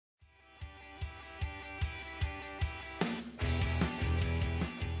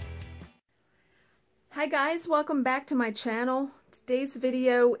Hi guys, welcome back to my channel. Today's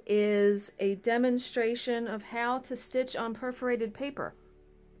video is a demonstration of how to stitch on perforated paper.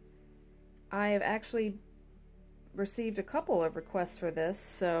 I have actually received a couple of requests for this,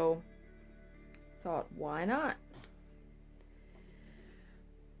 so thought, why not?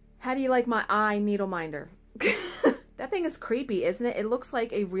 How do you like my eye needle minder? That thing is creepy, isn't it? It looks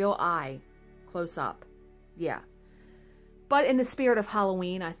like a real eye close up. Yeah. But in the spirit of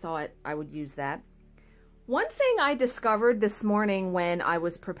Halloween, I thought I would use that. One thing I discovered this morning when I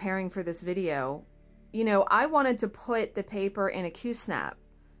was preparing for this video, I wanted to put the paper in a Q-snap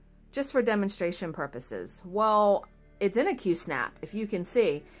just for demonstration purposes. Well, it's in a Q-snap, if you can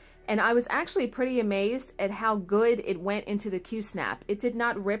see. And I was actually pretty amazed at how good it went into the Q-snap. It did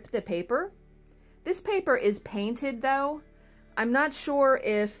not rip the paper. This paper is painted though. I'm not sure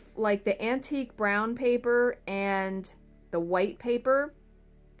if like the antique brown paper and the white paper,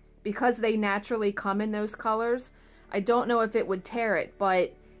 because they naturally come in those colors, I don't know if it would tear it,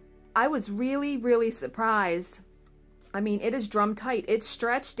 but I was really surprised. I mean, it is drum tight. It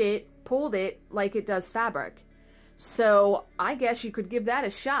stretched it, pulled it like it does fabric. So I guess you could give that a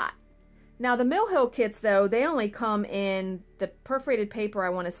shot. Now the Mill Hill kits though, they only come in, the perforated paper I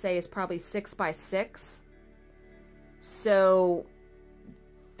want to say is probably 6x6. So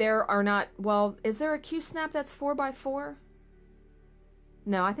there are not, well, is there a Q-snap that's 4x4?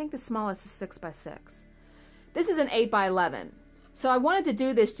 No, I think the smallest is 6x6. This is an 8x11. So I wanted to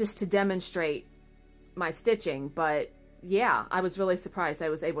do this just to demonstrate my stitching, but yeah, I was really surprised I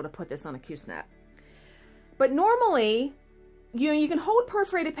was able to put this on a Q-snap. But normally, you can hold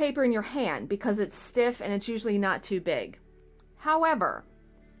perforated paper in your hand because it's stiff and it's usually not too big. However,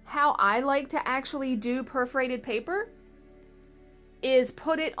 how I like to actually do perforated paper is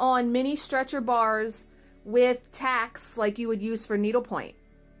put it on mini stretcher bars with tacks like you would use for needlepoint.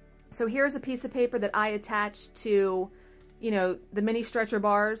 So here's a piece of paper that I attached to, the mini stretcher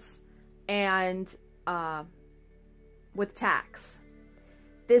bars and with tacks.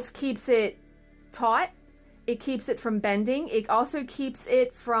 This keeps it taut. It keeps it from bending. It also keeps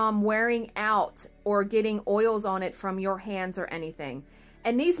it from wearing out or getting oils on it from your hands or anything.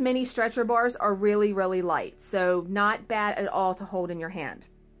 And these mini stretcher bars are really light, so not bad at all to hold in your hand.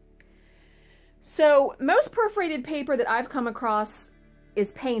 So most perforated paper that I've come across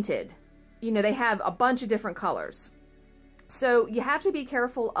is painted. They have a bunch of different colors. So you have to be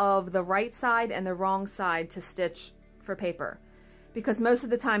careful of the right side and the wrong side to stitch for paper, because most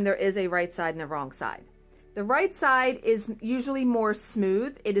of the time there is a right side and a wrong side. The right side is usually more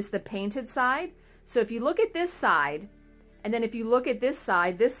smooth. It is the painted side. So if you look at this side, and then if you look at this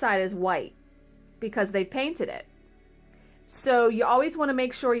side is white because they've painted it. So you always want to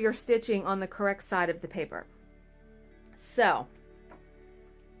make sure you're stitching on the correct side of the paper. So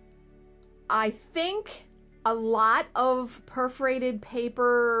I think a lot of perforated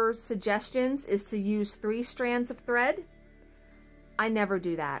paper suggestions is to use 3 strands of thread. I never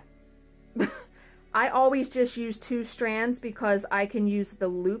do that. I always just use 2 strands because I can use the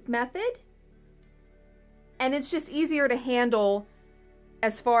loop method. And it's just easier to handle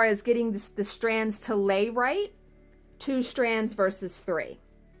as far as getting the strands to lay right. 2 strands versus 3.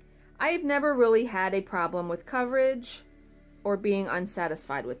 I have never really had a problem with coverage or being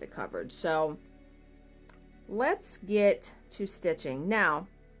unsatisfied with the coverage. So let's get to stitching. Now,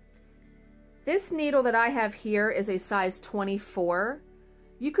 this needle that I have here is a size 24.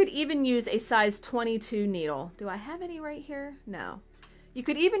 You could even use a size 22 needle. Do I have any right here? No. You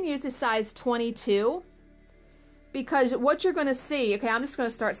could even use a size 22 because what you're going to see, okay, I'm just going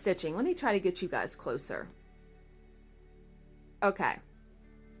to start stitching. Let me try to get you guys closer. Okay.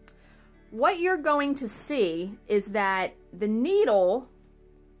 What you're going to see is that the needle,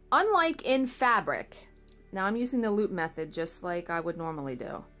 unlike in fabric, now I'm using the loop method just like I would normally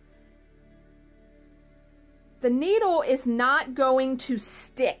do. The needle is not going to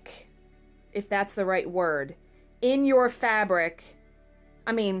stick, if that's the right word, in your fabric.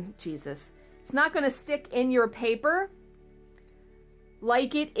 I mean, Jesus. It's not going to stick in your paper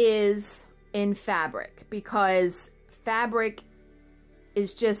like it is in fabric, because fabric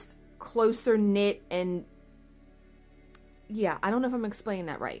is just closer knit and yeah, I don't know if I'm explaining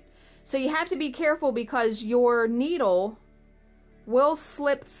that right. So you have to be careful because your needle will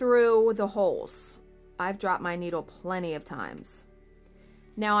slip through the holes. I've dropped my needle plenty of times.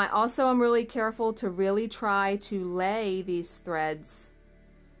 Now I also am really careful to really try to lay these threads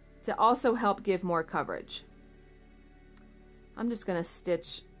to also help give more coverage. I'm just going to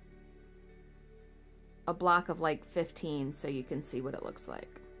stitch a block of like 15 so you can see what it looks like.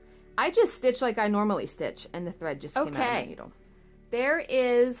 I just stitch like I normally stitch and the thread just came out of the needle. There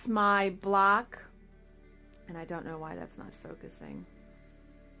is my block And I don't know why that's not focusing.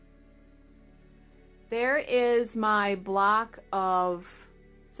 There is my block of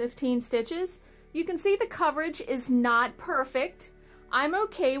 15 stitches. You can see the coverage is not perfect. I'm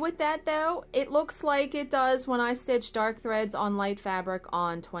okay with that though. It looks like it does when I stitch dark threads on light fabric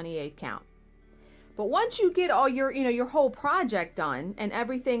on 28 count. But once you get all your, your whole project done and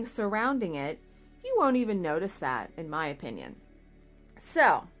everything surrounding it, you won't even notice that, in my opinion.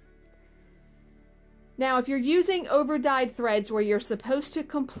 So, now if you're using over-dyed threads where you're supposed to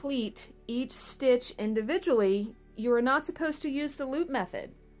complete each stitch individually, you are not supposed to use the loop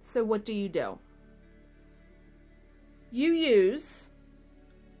method. So what do? You use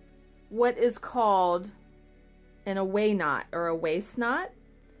what is called an away knot or a waist knot.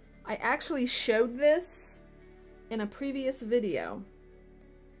 I actually showed this in a previous video.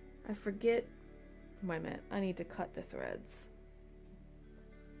 I forget, wait a minute, I need to cut the threads.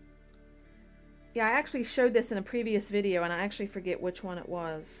 Yeah, I actually showed this in a previous video and I actually forget which one it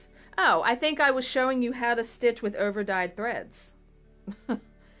was. Oh, I think I was showing you how to stitch with over-dyed threads.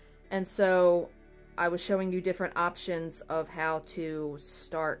 And so I was showing you different options of how to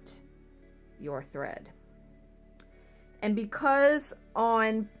start your thread. And because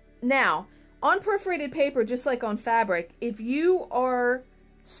on perforated paper, just like on fabric, if you are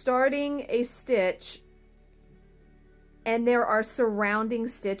starting a stitch and there are surrounding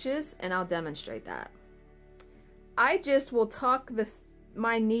stitches, and I'll demonstrate that, I just will tuck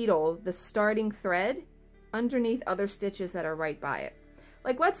my needle, the starting thread, underneath other stitches that are right by it.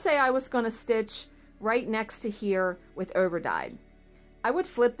 Like let's say I was going to stitch right next to here with over-dyed. I would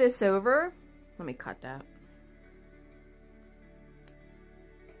flip this over. Let me cut that.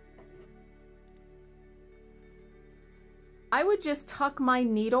 I would just tuck my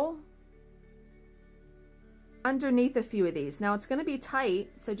needle underneath a few of these. Now it's going to be tight,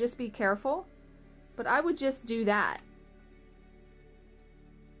 so just be careful, but I would just do that.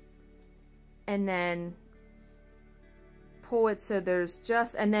 And then pull it so there's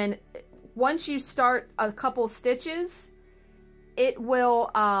just, and then once you start a couple stitches, it will,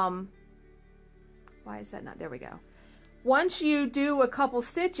 why is that not, there we go. Once you do a couple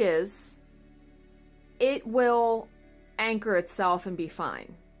stitches, it will anchor itself and be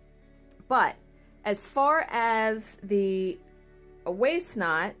fine. But as far as the waist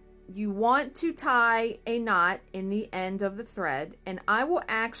knot, you want to tie a knot in the end of the thread, and I will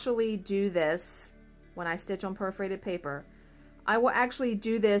actually do this when I stitch on perforated paper. I will actually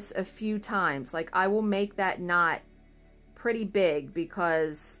do this a few times. Like I will make that knot pretty big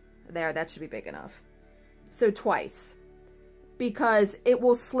because that should be big enough. So twice, because it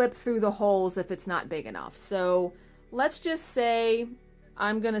will slip through the holes if it's not big enough. So let's just say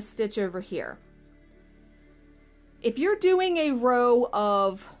I'm going to stitch over here. If you're doing a row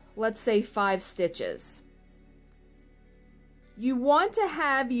of, let's say 5 stitches, you want to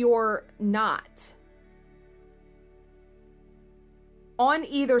have your knot on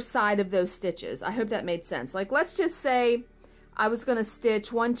either side of those stitches. I hope that made sense. Like let's just say I was going to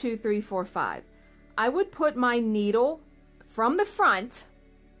stitch 1, 2, 3, 4, 5. I would put my needle from the front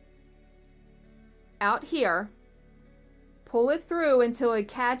out here, pull it through until it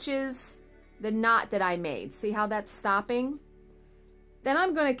catches the knot that I made. See how that's stopping? Then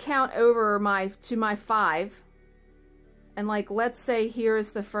I'm going to count over to my 5, and like let's say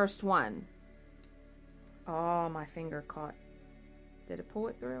here's the first one. Oh, my finger caught. Did it pull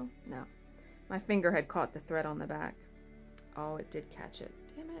it through? No. My finger had caught the thread on the back. Oh, it did catch it.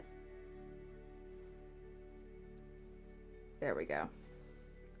 Damn it. There we go.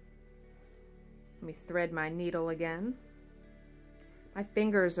 Let me thread my needle again. My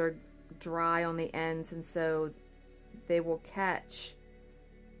fingers are dry on the ends, and so they will catch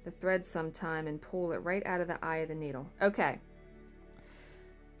the thread sometime and pull it right out of the eye of the needle. Okay.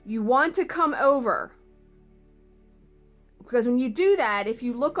 You want to come over, because when you do that, if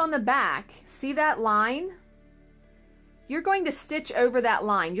you look on the back, see that line? You're going to stitch over that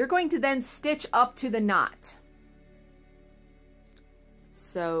line. You're going to then stitch up to the knot.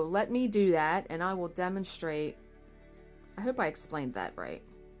 So let me do that and I will demonstrate. I hope I explained that right.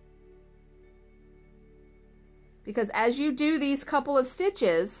 Because as you do these couple of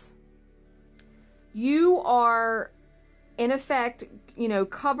stitches, you are in effect,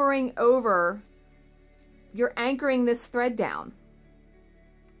 covering over, you're anchoring this thread down.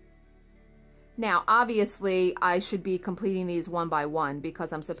 Now, obviously, I should be completing these one by one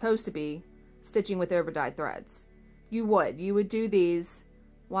because I'm supposed to be stitching with over-dyed threads. You would do these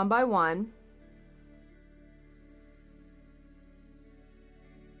one by one.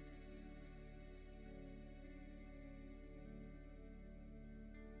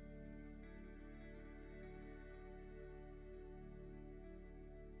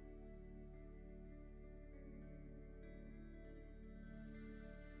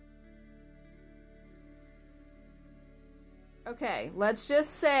 Okay, let's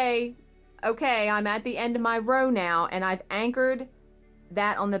just say, okay, I'm at the end of my row now, and I've anchored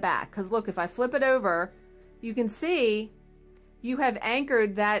that on the back. Because look, if I flip it over, you can see you have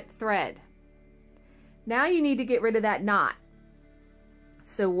anchored that thread. Now you need to get rid of that knot.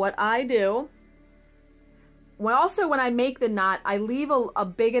 So what I do, when I make the knot, I leave a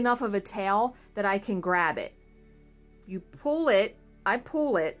big enough of a tail that I can grab it. You pull it, I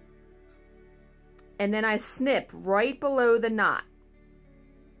pull it, and then I snip right below the knot.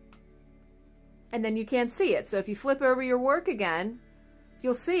 And then you can't see it. So if you flip over your work again,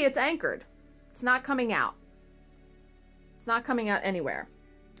 you'll see it's anchored. It's not coming out. It's not coming out anywhere.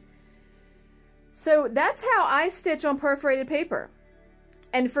 So that's how I stitch on perforated paper.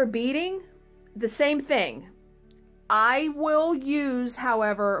 And for beading, the same thing. I will use,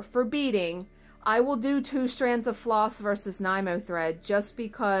 however, for beading, I will do 2 strands of floss versus Nymo thread just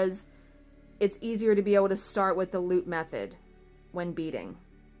because it's easier to be able to start with the loop method when beading.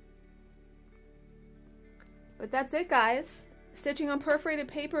 But that's it, guys. Stitching on perforated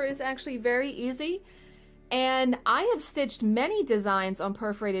paper is actually very easy. And I have stitched many designs on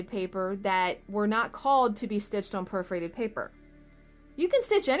perforated paper that were not called to be stitched on perforated paper. You can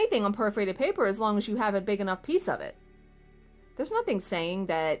stitch anything on perforated paper as long as you have a big enough piece of it. There's nothing saying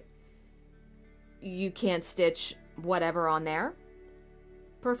that you can't stitch whatever on there.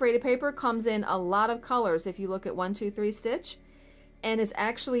 Perforated paper comes in a lot of colors if you look at 1, 2, 3 stitch, and is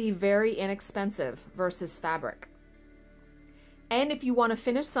actually very inexpensive versus fabric. And if you want to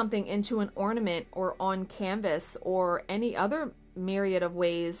finish something into an ornament or on canvas or any other myriad of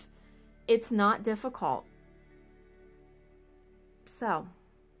ways, it's not difficult. So,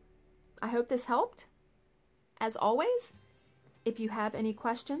 I hope this helped. As always, if you have any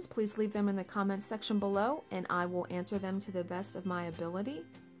questions, please leave them in the comments section below and I will answer them to the best of my ability.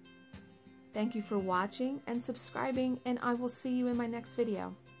 Thank you for watching and subscribing, and I will see you in my next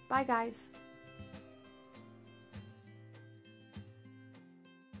video. Bye, guys.